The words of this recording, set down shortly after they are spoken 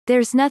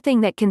There's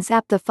nothing that can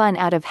zap the fun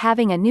out of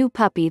having a new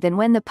puppy than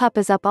when the pup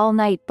is up all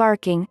night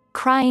barking,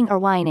 crying or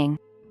whining.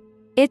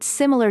 It's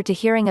similar to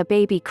hearing a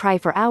baby cry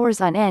for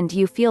hours on end.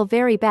 You feel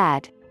very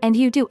bad, and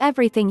you do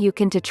everything you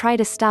can to try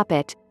to stop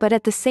it, but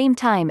at the same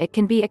time it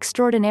can be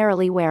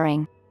extraordinarily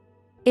wearing.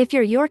 If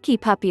your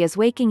Yorkie puppy is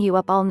waking you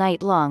up all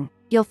night long,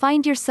 you'll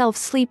find yourself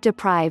sleep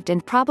deprived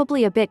and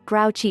probably a bit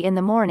grouchy in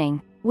the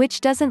morning, which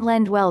doesn't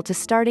lend well to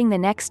starting the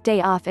next day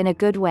off in a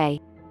good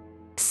way.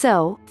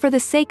 So, for the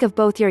sake of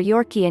both your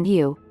Yorkie and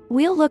you,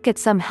 we'll look at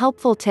some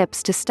helpful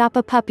tips to stop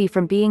a puppy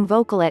from being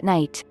vocal at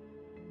night.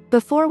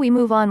 Before we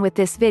move on with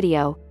this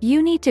video,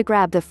 you need to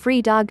grab the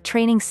free Dog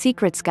Training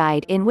Secrets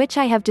Guide, in which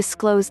I have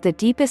disclosed the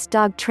deepest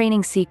dog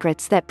training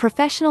secrets that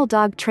professional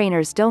dog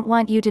trainers don't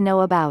want you to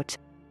know about.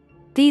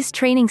 These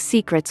training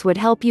secrets would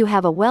help you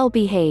have a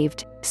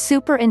well-behaved,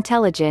 super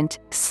intelligent,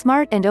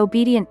 smart and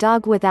obedient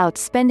dog without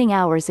spending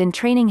hours in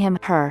training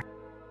him/her.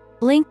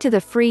 Link to the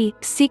free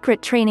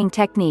Secret Training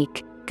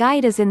Technique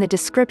guide is in the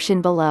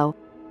description below.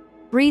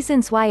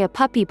 Reasons why a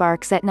puppy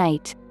barks at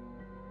night.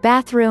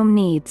 Bathroom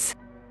needs.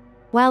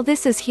 While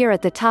this is here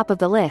at the top of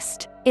the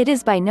list, it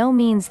is by no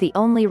means the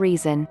only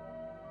reason.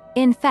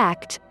 In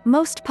fact,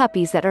 most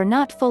puppies that are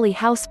not fully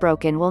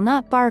housebroken will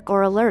not bark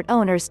or alert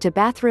owners to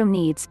bathroom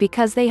needs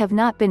because they have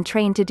not been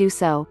trained to do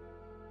so.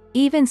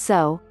 Even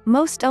so,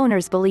 most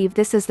owners believe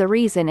this is the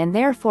reason and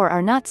therefore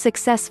are not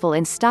successful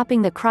in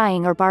stopping the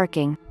crying or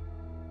barking.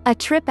 A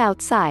trip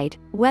outside,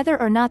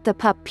 whether or not the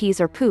pup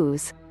pees or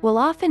poos, will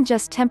often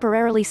just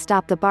temporarily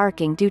stop the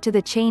barking due to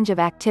the change of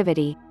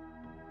activity.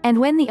 And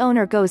when the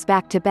owner goes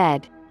back to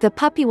bed, the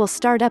puppy will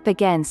start up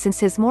again since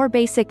his more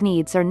basic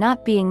needs are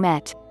not being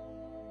met.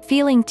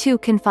 Feeling too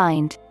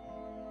confined.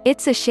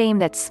 It's a shame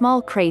that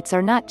small crates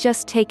are not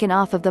just taken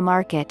off of the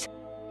market.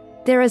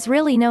 There is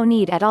really no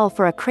need at all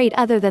for a crate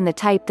other than the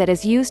type that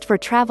is used for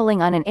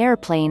traveling on an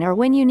airplane or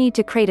when you need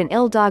to crate an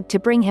ill dog to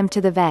bring him to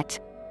the vet.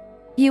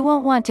 You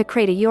won't want to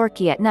crate a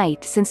Yorkie at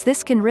night since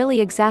this can really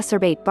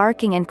exacerbate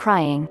barking and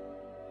crying.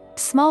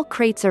 Small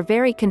crates are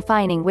very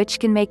confining, which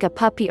can make a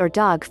puppy or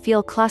dog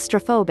feel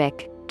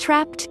claustrophobic,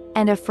 trapped,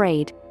 and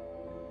afraid.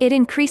 It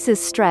increases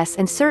stress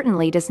and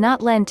certainly does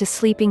not lend to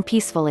sleeping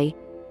peacefully.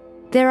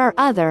 There are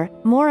other,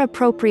 more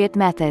appropriate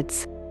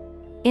methods.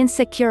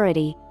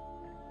 Insecurity.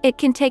 It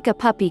can take a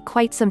puppy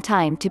quite some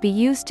time to be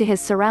used to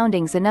his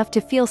surroundings enough to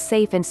feel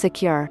safe and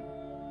secure.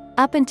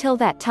 Up until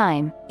that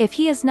time, if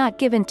he is not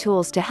given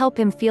tools to help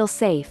him feel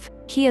safe,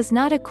 he is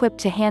not equipped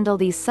to handle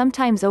these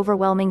sometimes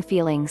overwhelming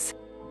feelings.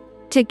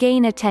 To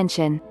gain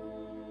attention.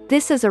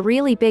 This is a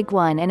really big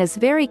one and is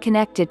very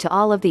connected to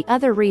all of the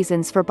other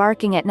reasons for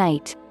barking at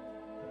night.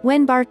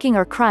 When barking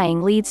or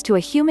crying leads to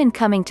a human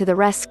coming to the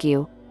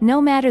rescue,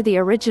 no matter the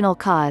original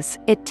cause,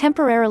 it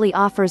temporarily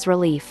offers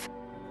relief.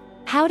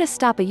 How to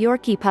stop a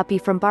Yorkie puppy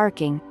from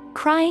barking,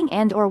 crying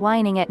and/or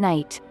whining at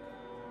night.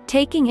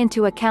 Taking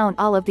into account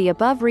all of the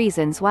above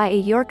reasons why a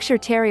Yorkshire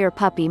Terrier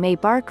puppy may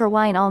bark or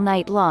whine all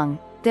night long,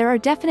 there are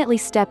definitely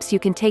steps you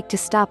can take to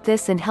stop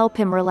this and help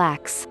him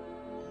relax.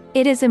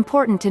 It is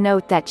important to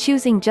note that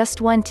choosing just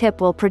one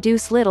tip will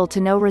produce little to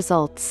no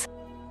results.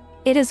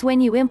 It is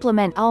when you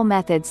implement all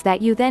methods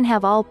that you then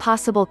have all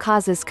possible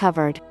causes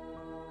covered.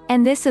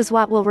 And this is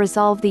what will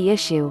resolve the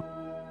issue.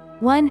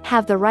 1.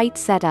 Have the right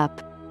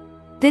setup.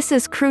 This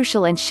is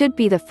crucial and should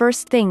be the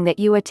first thing that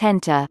you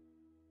attend to.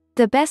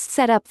 The best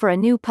setup for a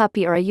new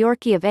puppy or a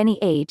Yorkie of any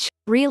age,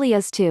 really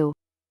is to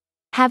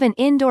have an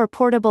indoor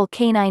portable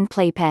canine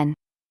playpen.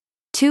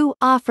 2.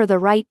 Offer the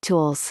right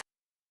tools.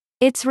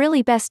 It's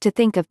really best to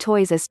think of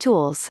toys as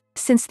tools,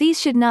 since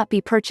these should not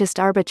be purchased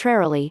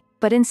arbitrarily,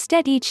 but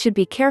instead each should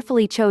be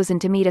carefully chosen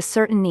to meet a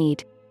certain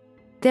need.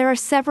 There are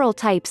several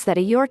types that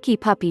a Yorkie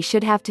puppy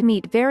should have to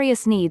meet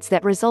various needs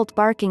that result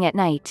barking at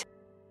night.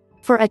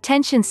 For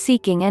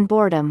attention-seeking and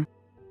boredom.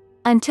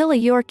 Until a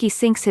Yorkie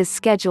syncs his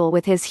schedule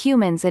with his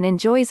humans and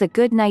enjoys a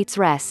good night's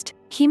rest,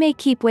 he may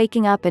keep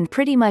waking up and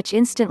pretty much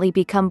instantly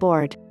become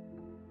bored.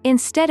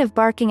 Instead of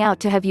barking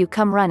out to have you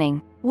come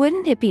running,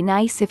 wouldn't it be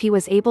nice if he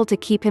was able to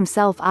keep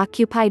himself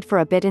occupied for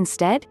a bit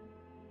instead?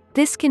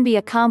 This can be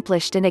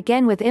accomplished and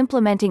again with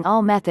implementing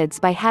all methods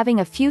by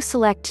having a few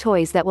select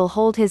toys that will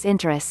hold his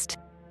interest.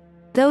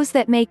 Those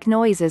that make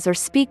noises or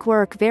speak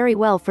work very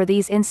well for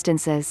these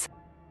instances.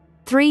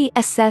 3.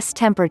 Assess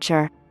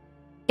temperature.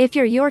 If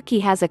your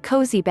Yorkie has a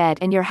cozy bed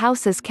and your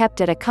house is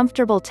kept at a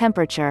comfortable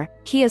temperature,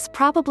 he is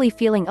probably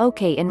feeling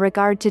okay in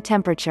regard to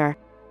temperature.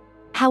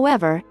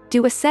 However,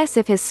 do assess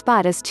if his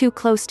spot is too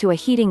close to a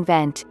heating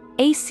vent,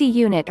 AC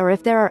unit, or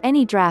if there are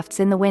any drafts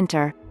in the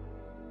winter.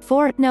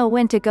 4. Know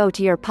when to go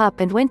to your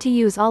pup and when to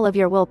use all of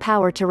your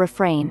willpower to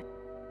refrain.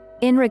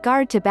 In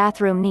regard to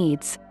bathroom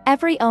needs,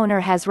 every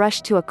owner has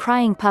rushed to a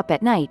crying pup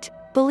at night,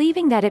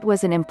 believing that it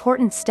was an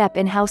important step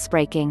in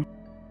housebreaking.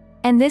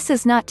 And this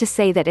is not to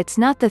say that it's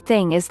not. The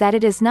thing is that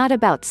it is not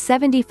about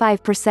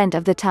 75%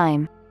 of the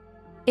time.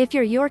 If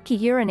your Yorkie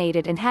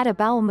urinated and had a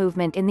bowel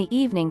movement in the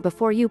evening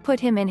before you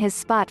put him in his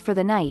spot for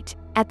the night,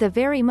 at the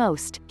very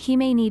most, he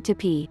may need to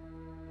pee.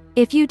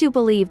 If you do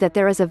believe that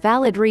there is a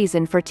valid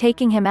reason for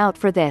taking him out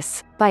for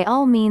this, by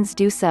all means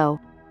do so.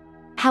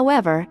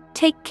 However,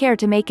 take care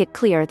to make it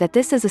clear that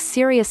this is a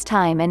serious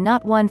time and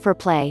not one for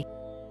play.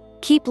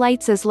 Keep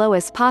lights as low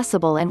as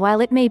possible, and while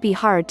it may be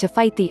hard to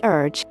fight the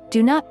urge,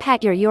 do not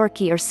pat your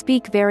Yorkie or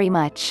speak very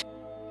much.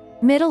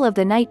 Middle of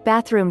the night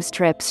bathroom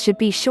trips should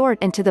be short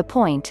and to the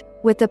point,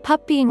 with the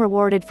pup being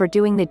rewarded for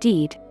doing the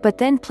deed, but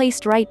then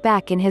placed right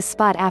back in his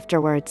spot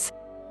afterwards.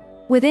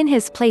 Within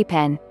his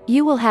playpen,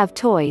 you will have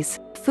toys,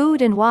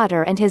 food and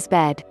water, and his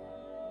bed.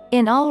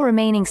 In all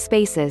remaining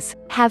spaces,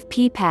 have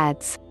pee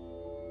pads.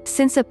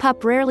 Since a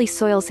pup rarely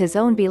soils his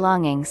own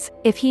belongings,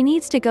 if he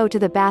needs to go to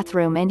the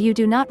bathroom and you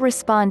do not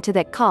respond to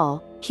that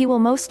call, he will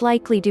most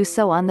likely do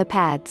so on the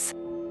pads.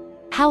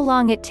 How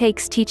long it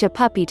takes teach a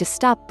puppy to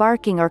stop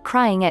barking or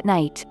crying at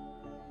night?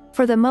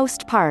 For the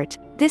most part,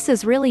 this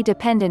is really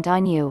dependent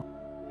on you.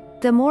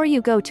 The more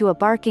you go to a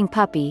barking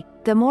puppy,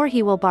 the more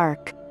he will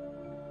bark.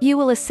 You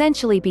will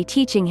essentially be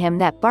teaching him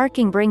that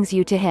barking brings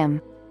you to him.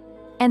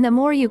 And the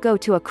more you go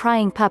to a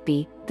crying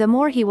puppy, the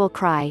more he will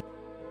cry.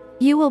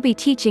 You will be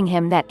teaching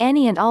him that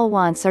any and all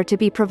wants are to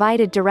be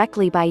provided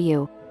directly by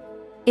you.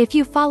 If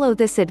you follow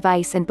this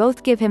advice and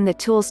both give him the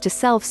tools to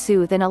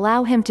self-soothe and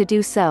allow him to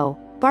do so,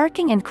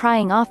 barking and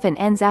crying often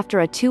ends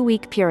after a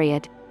 2-week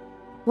period.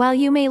 While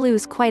you may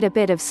lose quite a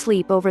bit of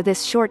sleep over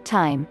this short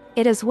time,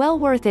 it is well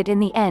worth it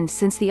in the end,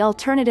 since the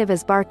alternative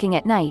is barking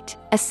at night,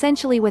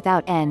 essentially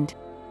without end.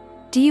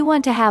 Do you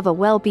want to have a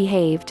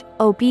well-behaved,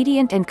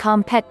 obedient and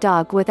calm pet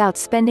dog without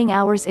spending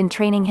hours in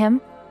training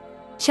him?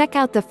 Check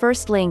out the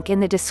first link in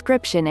the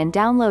description and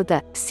download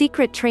the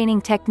Secret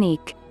Training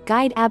Technique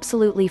guide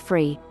absolutely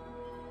free.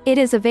 It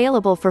is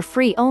available for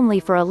free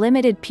only for a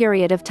limited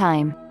period of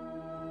time.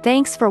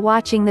 Thanks for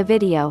watching the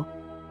video.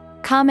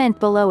 Comment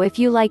below if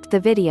you liked the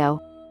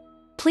video.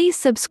 Please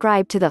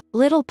subscribe to the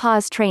Little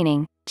Paws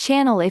Training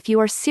channel if you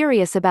are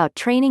serious about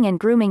training and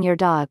grooming your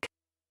dog.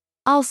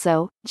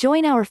 Also,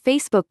 join our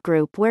Facebook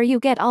group where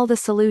you get all the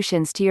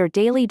solutions to your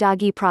daily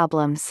doggy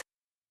problems.